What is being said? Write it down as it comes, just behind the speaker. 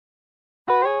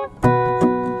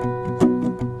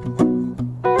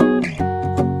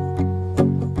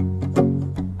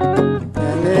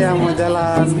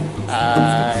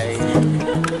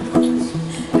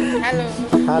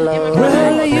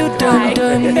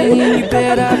rain, you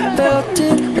bet I felt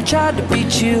it. I tried to be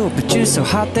chill, but you're so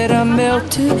hot that I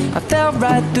melted. I fell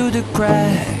right through the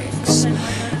cracks.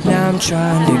 Now I'm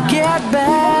trying to get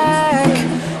back.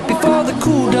 Before the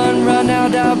cool done run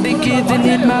out, I'll be giving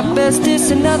it my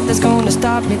bestest, and nothing's gonna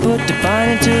stop me but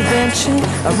divine intervention.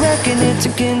 I reckon it's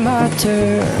again my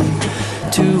turn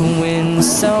to win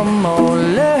some or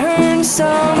learn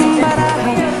some, but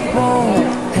I won't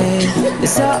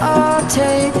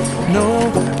hesitate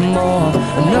no more,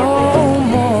 no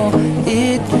more.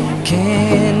 It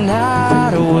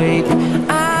cannot wait.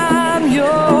 I'm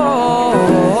yours.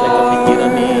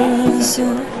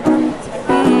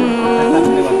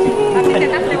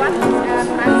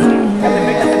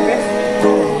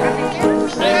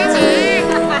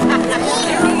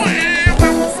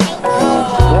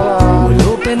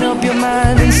 Open up your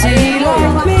mind and see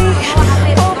like me.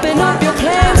 Open up your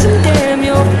plans and damn,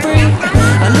 you're free.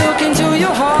 I look into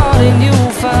your heart and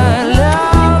you'll find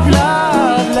love,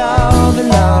 love, love,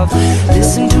 love.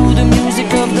 Listen to the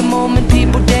music of the moment,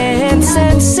 people dance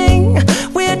and sing.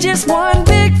 We're just one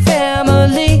big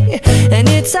family, and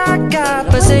it's our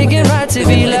God-forsaken right to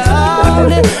be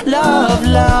loved. Love,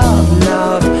 love,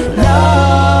 love,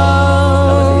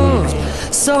 love.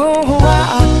 So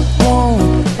I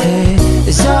won't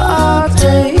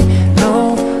hesitate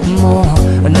no more,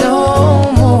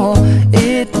 no more.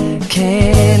 It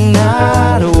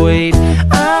cannot wait.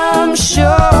 I'm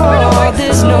sure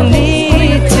there's no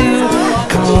need to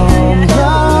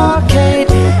complicate.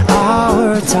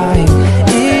 Our time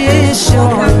is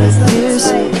short. This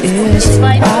is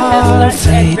our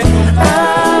fate.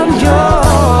 I'm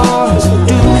yours.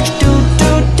 Do do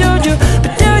do do do,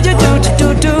 but do you do do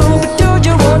do, but do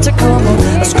you want to come on?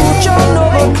 Scooch on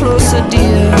over closer,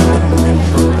 dear,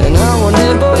 and I will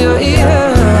nibble your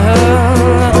ear.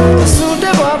 So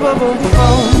the bubble boom boom.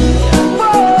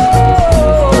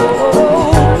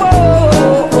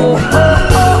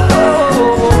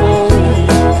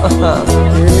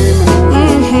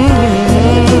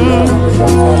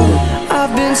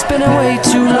 I've been spinning way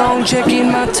too long,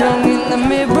 checking my tongue in the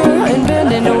mirror and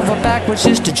bending over backwards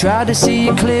just to try to see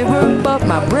it clearer. But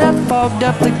my breath fogged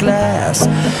up the glass,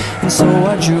 and so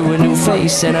I drew a new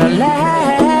face and I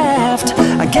laughed.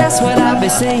 I guess what I've been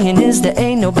saying is there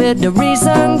ain't no better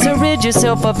reason to rid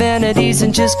yourself of vanities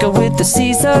and just go with the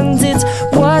seasons. It's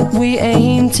what we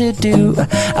aim to do.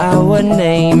 Our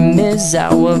name is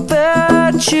our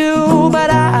virtue, but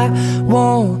I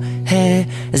won't hesitate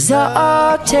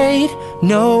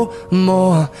no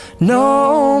more,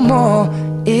 no more.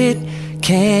 It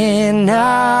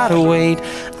cannot wait.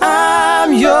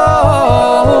 I'm yours.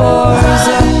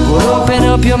 Well, open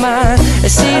up your mind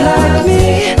and see like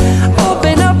me.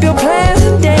 Open up your plans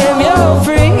and damn, you're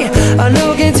free. I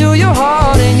look into your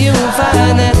heart and you'll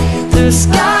find that the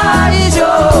sky is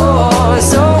yours.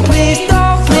 So please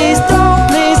don't, please don't,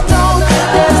 please don't.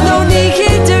 There's no need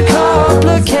here to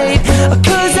complicate,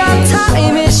 'cause our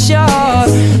time is short.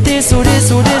 This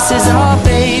is our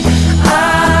fate.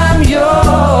 I'm yours.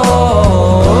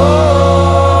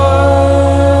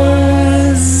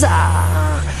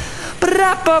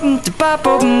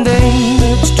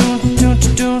 Ba-da-bum-da-ba-bum-ding.